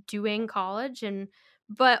you're doing college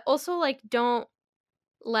but also, like, don't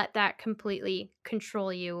let that completely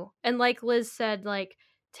control you, and like Liz said, like,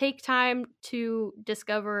 take time to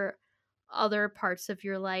discover other parts of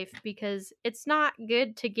your life, because it's not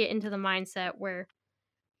good to get into the mindset where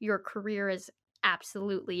your career is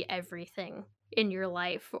absolutely everything in your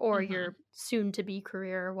life, or Mhm. your soon to be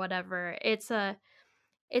career or whatever. It's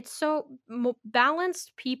so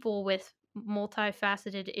balanced people with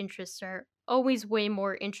multifaceted interests are always way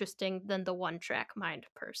more interesting than the one track mind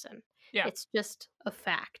person. Yeah. It's just a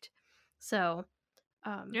fact. So,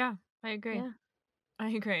 um, Yeah, I agree. yeah. I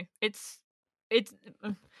agree. It's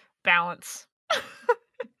balance.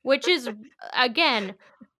 Which is, again,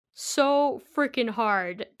 so freaking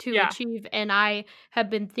hard to Yeah. achieve, and I have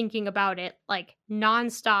been thinking about it like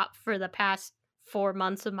nonstop for the past 4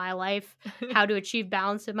 months of my life, how to achieve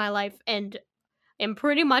balance in my life, and am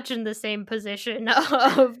pretty much in the same position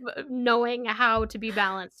of knowing how to be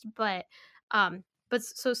balanced.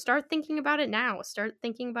 So start thinking about it now. Start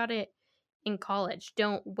thinking about it in college.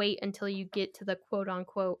 Don't wait until you get to the quote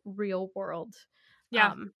unquote real world.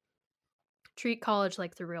 Yeah. Um, treat college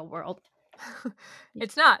like the real world.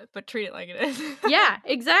 It's not, but treat it like it is. Yeah,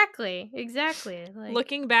 exactly. Exactly. Like,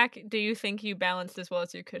 Looking back, do you think you balanced as well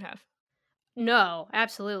as you could have? no,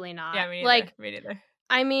 absolutely Yeah, not. me neither. Like, Me neither.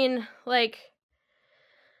 I mean, like,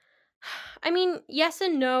 yes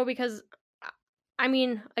and no, because I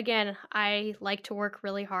mean, again, I like to work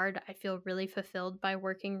really hard. I feel really fulfilled by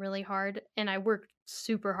working really hard, and I worked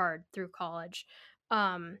super hard through college.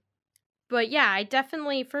 Um, but yeah, I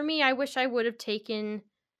definitely, for me, I wish I would have taken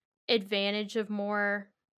advantage of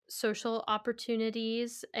more social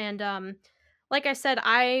opportunities. And like I said,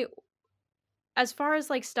 as far as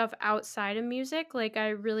like stuff outside of music, like I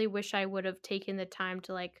really wish I would have taken the time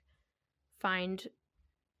to like find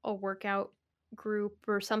a workout group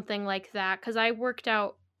or something like that, because I worked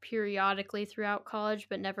out periodically throughout college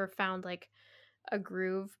but never found like a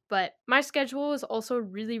groove. But my schedule was also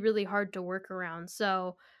really, really hard to work around.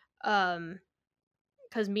 So,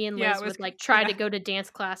 because me and Yeah, it Liz was would like try yeah. to go to dance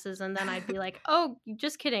classes, and then I'd be like, oh,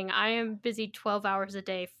 just kidding. I am busy 12 hours a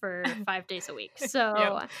day for 5 days a week. Yep.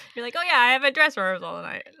 So, You're like, "Oh, yeah, I have a dress rehearsal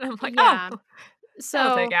tonight." And I'm like, "Oh, yeah.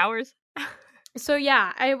 that'll take So, hours."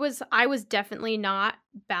 yeah, I was definitely not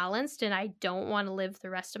balanced, and I don't want to live the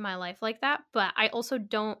rest of my life like that, but I also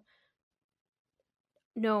don't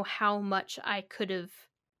know how much I could have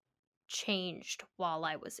changed while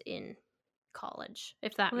I was in college,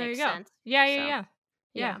 if that Well, there you makes go. sense. Yeah, yeah, So, yeah.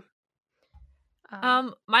 Yeah. yeah.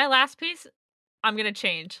 Um, My last piece, I'm gonna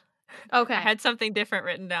change. I okay. had something different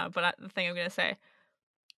written down, but the thing I'm gonna say,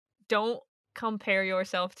 don't compare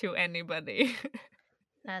yourself to anybody.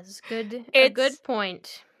 That's good. A It's good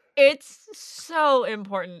point. it's so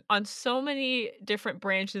important on so many different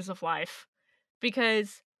branches of life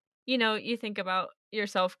because you think about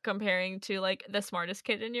yourself comparing to like the smartest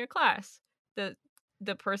kid in your class, the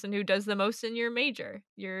the person who does the most in your major,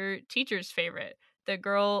 your teacher's favorite, the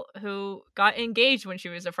girl who got engaged when she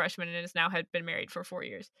was a freshman and has now had been married for 4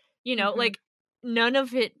 years. Mhm. Like none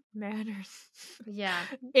of it matters. Yeah.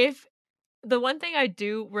 If the one thing I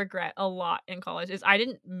do regret a lot in college is I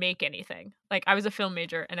didn't make anything. Like, I was a film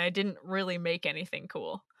major, and I didn't really make anything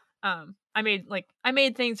cool. I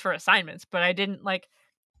made things for assignments, but I didn't, like,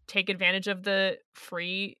 take advantage of the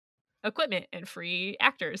free equipment and free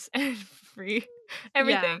actors and free Yeah.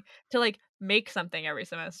 everything to, like, make something every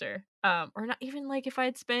semester. Or not even, like, if I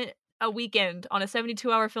had spent a weekend on a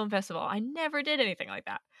 72-hour film festival. I never did anything like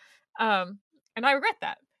that. Um, and I regret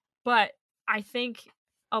that. But I think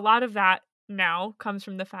a lot of that now comes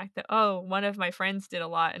from the fact that, oh, one of my friends did a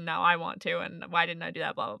lot and now I want to, and why didn't I do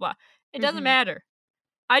that? Blah, blah, blah. It doesn't Mhm. matter.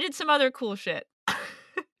 I did some other cool shit.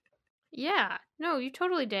 Yeah. No, you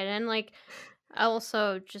totally did. And like,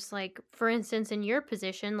 also, just like, for instance, in your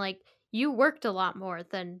position, like, you worked a lot more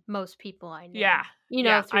than most people I Yeah. knew,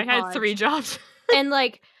 Yeah. I through had 3 college. jobs. And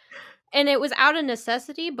like, and it was out of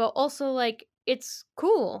necessity, but also like it's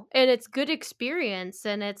cool and it's good experience,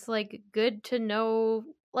 and it's like good to know.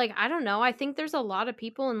 Like, I don't know, I think there's a lot of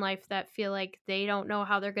people in life that feel like they don't know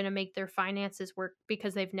how they're going to make their finances work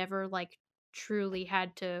because they've never like truly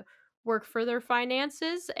had to work for their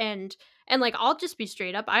finances. And like, I'll just be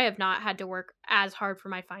straight up, I have not had to work as hard for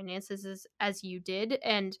my finances as you did.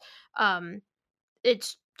 And um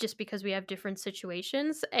it's just because we have different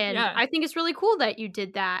situations, and Yeah. I think it's really cool that you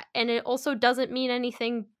did that, and it also doesn't mean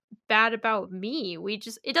anything bad about me.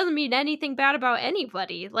 It doesn't mean anything bad about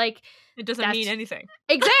anybody. Like, It doesn't mean that's anything.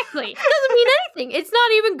 exactly. It doesn't mean anything. It's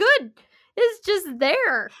not even good. It's just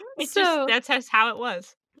there. It just So, that's just how it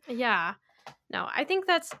was. yeah. No, I think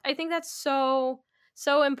that's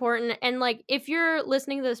so important. And like, if you're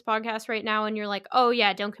listening to this podcast right now and you're like, "Oh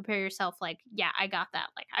yeah, don't compare yourself." Like, yeah, I got that.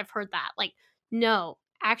 Like, I've heard that. Like, no.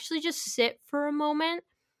 Actually just sit for a moment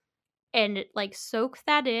and like soak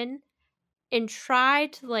that in and try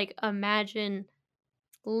to like imagine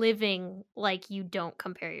living like you don't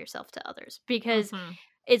compare yourself to others, because Mhm.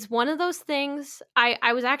 it's one of those things.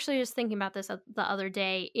 I was actually just thinking about this the other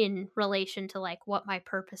day in relation to like what my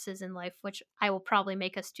purpose is in life, which I will probably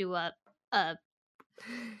make us do a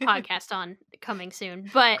podcast on coming soon.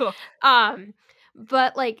 Cool. Um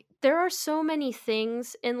but like there are so many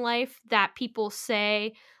things in life that people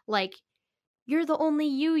say, like you're the only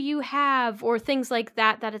you have, or things like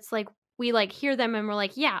that, that it's like we like hear them and we're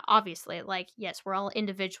like, yeah, obviously, like yes, we're all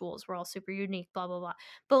individuals, we're all super unique, blah blah blah.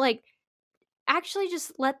 But like actually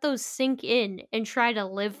just let those sink in and try to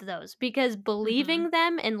live those, because Mhm. believing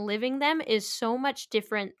them and living them is so much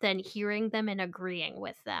different than hearing them and agreeing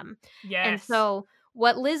with them. And Yes. so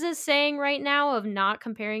what Liz is saying right now of not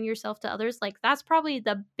comparing yourself to others, like that's probably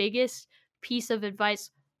the biggest piece of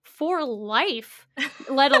advice for life,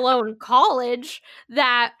 let alone college,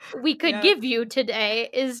 that we could Yes. give you today,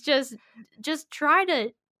 is just try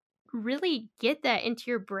to really get that into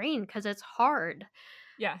your brain, cuz it's hard.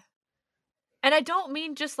 Yeah. And I don't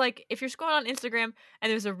mean just, like, if you're scrolling on Instagram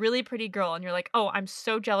and there's a really pretty girl and you're like, "Oh, I'm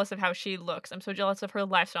so jealous of how she looks. I'm so jealous of her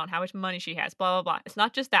lifestyle and how much money she has, blah, blah, blah." It's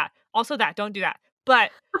not just that. Also that, don't do that.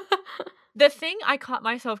 But the thing I caught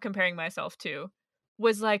myself comparing myself to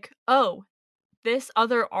was like, "Oh, this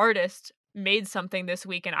other artist made something this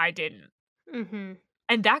week and I didn't." Mhm.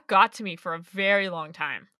 And that got to me for a very long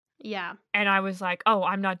time. Yeah. And I was like, "Oh,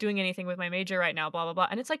 I'm not doing anything with my major right now, blah, blah, blah."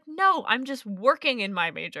 And it's like, "No, I'm just working in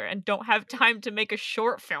my major and don't have time to make a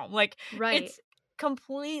short film." Like, Right. it's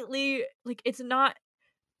completely like,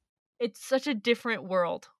 it's such a different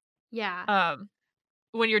world, Yeah. um,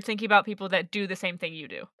 when you're thinking about people that do the same thing you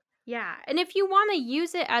do. Yeah. And if you want to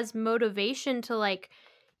use it as motivation to like,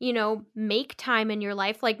 make time in your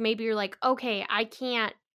life, like maybe you're like, okay,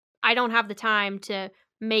 I don't have the time to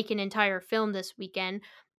make an entire film this weekend,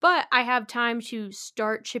 but I have time to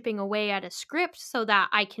start chipping away at a script so that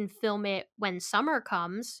I can film it when summer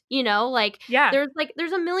comes. Like Yeah,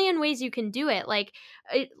 there's a million ways you can do it. Like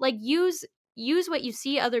use what you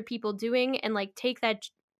see other people doing, and like take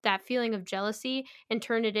that feeling of jealousy and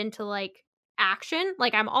turn it into like action.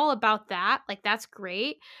 Like I'm all about that. Like that's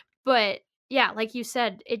great. But yeah, like you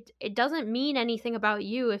said, it doesn't mean anything about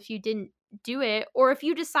you if you didn't do it, or if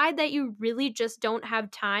you decide that you really just don't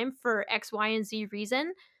have time for X, Y, and Z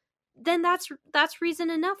reason, then that's reason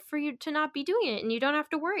enough for you to not be doing it, and you don't have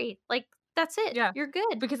to worry. Like that's it. yeah. You're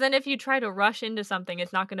good. Because then if you try to rush into something,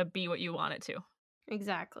 it's not gonna be what you want it to.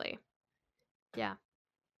 Exactly. Yeah.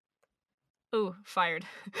 Ooh, fired.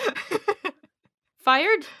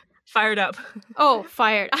 Fired? Fired up. Oh,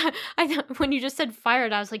 fired. When you just said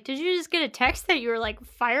fired, I was like, did you just get a text that you were like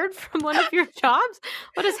fired from one of your jobs?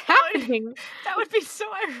 What is That would happening? that would be so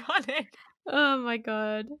ironic. Oh my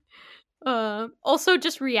god. Also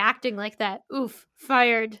just reacting like that. Oof,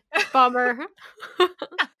 fired. Bummer.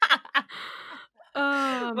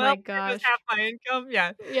 Oh Well, my there goes gosh. half my income,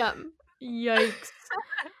 yeah. Yeah. Yikes.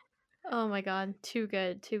 Oh my god. Too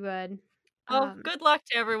good. Too good. Well, Um, good luck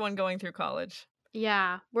to everyone going through college.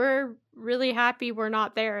 yeah, we're really happy we're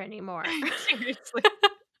not there anymore. Seriously.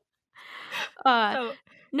 uh, So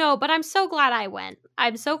no, but I'm so glad I went.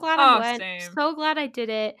 I'm so glad I oh, went. same. So glad I did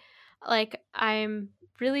it. Like I'm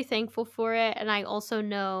really thankful for it, and I also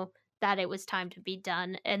know that it was time to be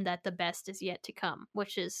done and that the best is yet to come,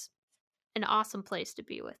 which is an awesome place to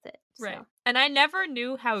be with it. Right. So, And I never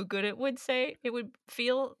knew how good it would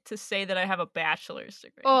feel to say that I have a bachelor's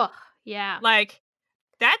degree. oh, yeah. Like,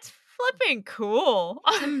 that's flipping cool.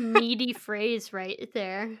 It's a meaty phrase right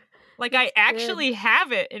there. Like, I It's good. actually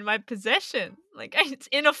have it in my possession. Like, it's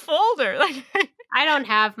in a folder. Like, I don't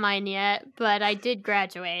have mine yet, but I did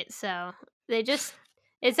graduate, so they just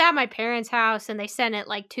it's at my parents' house and they sent it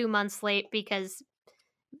like 2 months late because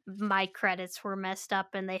my credits were messed up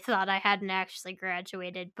and they thought I hadn't actually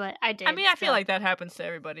graduated, but I I did. mean, I feel So like that happens to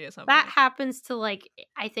everybody at some that point. happens to like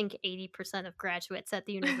I think 80% of graduates at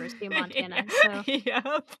the University of Montana. So,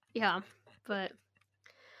 Yep. yeah. But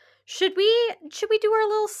should we do our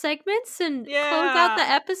little segments and close out the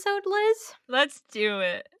Yeah. episode, Liz? Let's do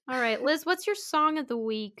it. All right, Liz, what's your song of the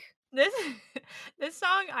week? This this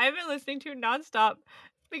song I've been listening to nonstop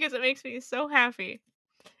because it makes me so happy.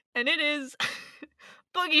 And it is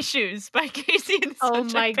Boogie Shoes by Casey and the Oh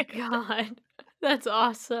Sunshine my Band. god. That's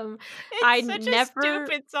awesome. I It's such a never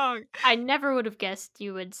stupid song. I never would have guessed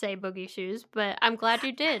you would say Boogie Shoes, but I'm glad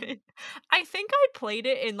you did. I think I played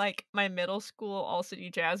it in like my middle school all city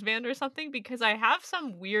jazz band or something because I have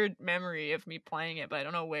some weird memory of me playing it, but I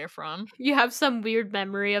don't know where from. You have some weird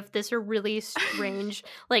memory of this really strange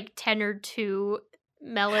like tenor 2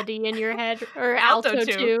 melody in your head, or Alto alto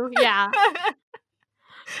too. 2. Yeah.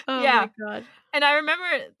 Oh Yeah. my god. And I remember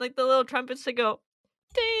like the little trumpets to go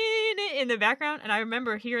in the background, and I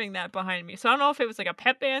remember hearing that behind me. So I don't know if it was like a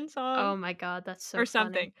pep band song Oh my god, that's so or funny.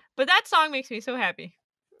 something. But that song makes me so happy.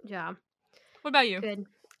 Yeah. What about you? Good.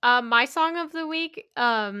 My song of the week,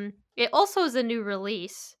 it also is a new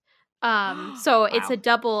release. So it's Wow.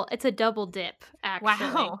 a double dip,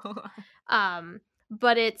 actually. Wow.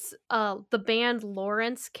 But it's the band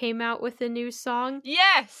Lawrence came out with a new song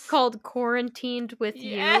Yes. called Quarantined with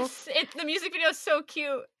You. Yes. The music video is so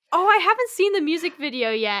cute. Oh, I haven't seen the music video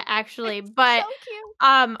yet, actually, It's but so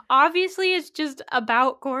cute. obviously it's just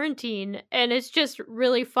about quarantine, and it's just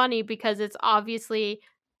really funny because it's obviously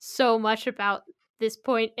so much about this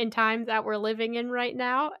point in time that we're living in right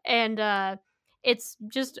now, and it's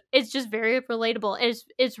just very relatable.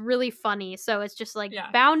 It's really funny, so it's just like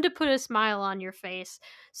Yeah. bound to put a smile on your face.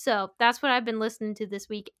 So that's what I've been listening to this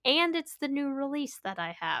week, and it's the new release that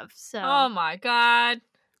I have. So Oh my god.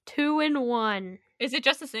 2 in 1. Is it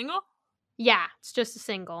just a single? Yeah, it's just a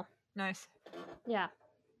single. Nice. Yeah.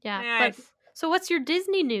 Yeah. Nice. But so what's your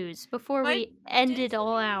Disney news before My we end it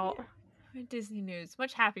all out? My Disney news.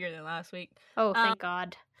 Much happier than last week. Oh, thank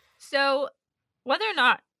God. So, whether or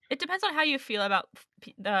not it depends on how you feel about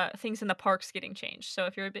the things in the parks getting changed. So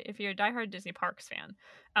if you're a diehard Disney Parks fan,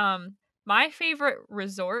 my favorite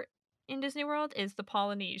resort in Disney World is the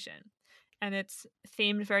Polynesian, and it's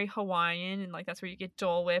themed very Hawaiian, and like that's where you get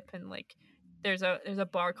Dole Whip, and like there's a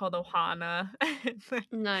bar called Ohana.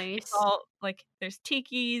 Nice. It's all like there's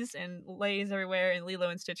tikis and leis everywhere, and Lilo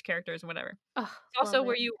and Stitch characters and whatever. Oh, It's also love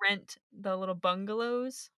where it. you rent the little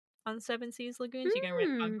bungalows on Seven Seas Lagoons. You can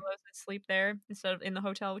rent bungalows and sleep there instead of in the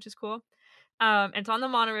hotel, which is cool. And it's on the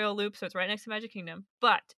monorail loop, so it's right next to Magic Kingdom.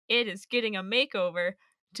 But it is getting a makeover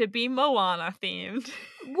to be Moana themed.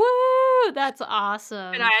 Woo! That's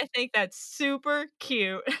awesome. And I think that's super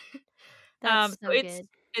cute. That's so so good.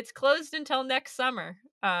 it's closed until next summer.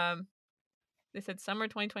 They said summer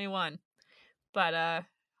 2021. But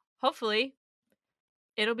hopefully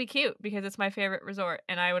it'll be cute because it's my favorite resort,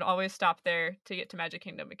 and I would always stop there to get to Magic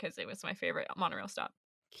Kingdom because it was my favorite monorail stop.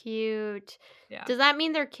 Cute. Yeah. Does that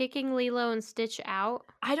mean they're kicking Lilo and Stitch out?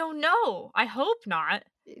 I don't know. I hope not.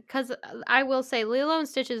 Because I will say Lilo and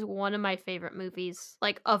Stitch is one of my favorite movies,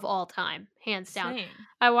 like, of all time, hands down. Same.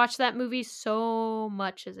 I watched that movie so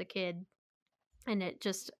much as a kid. And it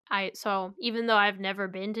just, so even though I've never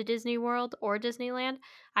been to Disney World or Disneyland,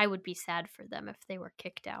 I would be sad for them if they were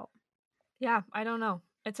kicked out. Yeah, I don't know.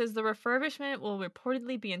 It says the refurbishment will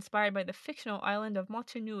reportedly be inspired by the fictional island of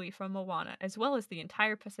Motunui from Moana, as well as the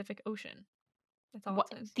entire Pacific Ocean. That's all it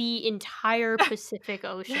says. The entire Pacific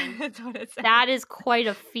Ocean. That's what it says. That is quite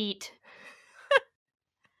a feat.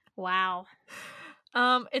 Wow.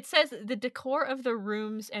 It says the decor of the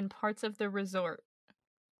rooms and parts of the resort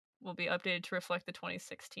will be updated to reflect the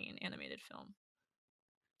 2016 animated film.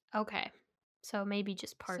 Okay. So maybe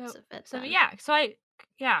just parts of it. So then. yeah,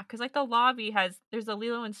 because like the lobby there's a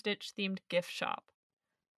Lilo and Stitch themed gift shop.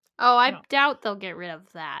 Oh, I doubt they'll get rid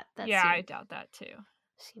of that. I doubt that too.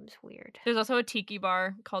 Seems weird. There's also a tiki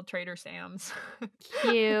bar called Trader Sam's.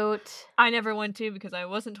 Cute. I never went to because I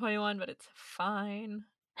wasn't 21, but it's fine.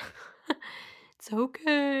 It's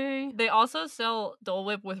okay. They also sell Dole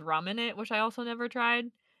Whip with rum in it, which I also never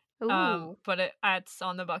tried. Ooh. But it's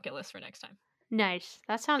on the bucket list for next time. Nice.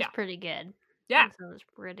 That sounds pretty good. Yeah. That sounds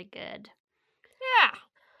pretty good. Yeah.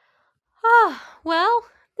 Oh, well,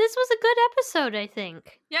 this was a good episode, I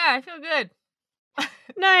think. Yeah, I feel good.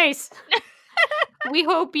 Nice. We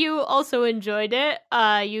hope you also enjoyed it,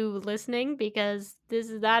 you listening, because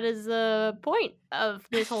that is the point of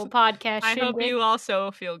this whole podcast. I hope you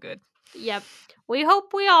also feel good. Yep. We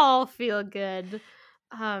hope we all feel good.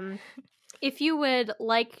 If you would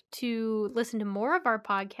like to listen to more of our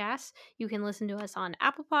podcasts, you can listen to us on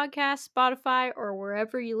Apple Podcasts, Spotify, or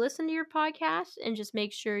wherever you listen to your podcasts, and just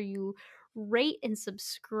make sure you rate and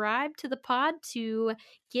subscribe to the pod to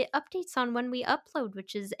get updates on when we upload,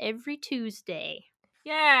 which is every Tuesday.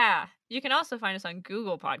 Yeah. You can also find us on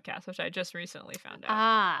Google Podcasts, which I just recently found out.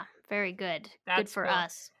 Ah, very good. That's good for cool.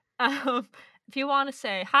 us. If you want to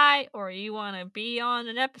say hi, or you want to be on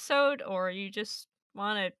an episode, or you just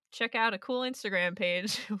want to check out a cool Instagram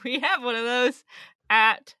page, we have one of those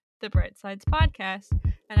at the Bright Sides Podcast.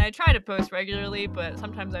 And I try to post regularly, but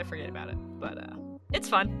sometimes I forget about it. But it's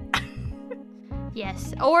fun.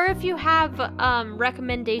 Yes. Or if you have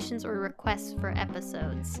recommendations or requests for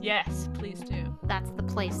episodes. Yes, please do. That's the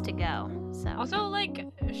place to go. So also, like,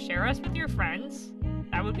 share us with your friends.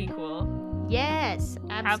 That would be cool. Yes,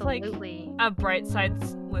 Have, absolutely. like, a Bright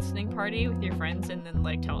Sides listening party with your friends and then,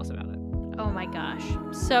 like, tell us about it. Oh my gosh.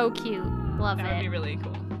 So cute. Love it. That would be really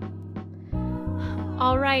cool.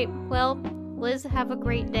 All right. Well, Liz, have a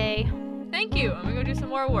great day. Thank you. I'm gonna go do some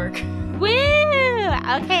more work. Woo!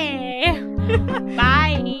 Okay. Bye.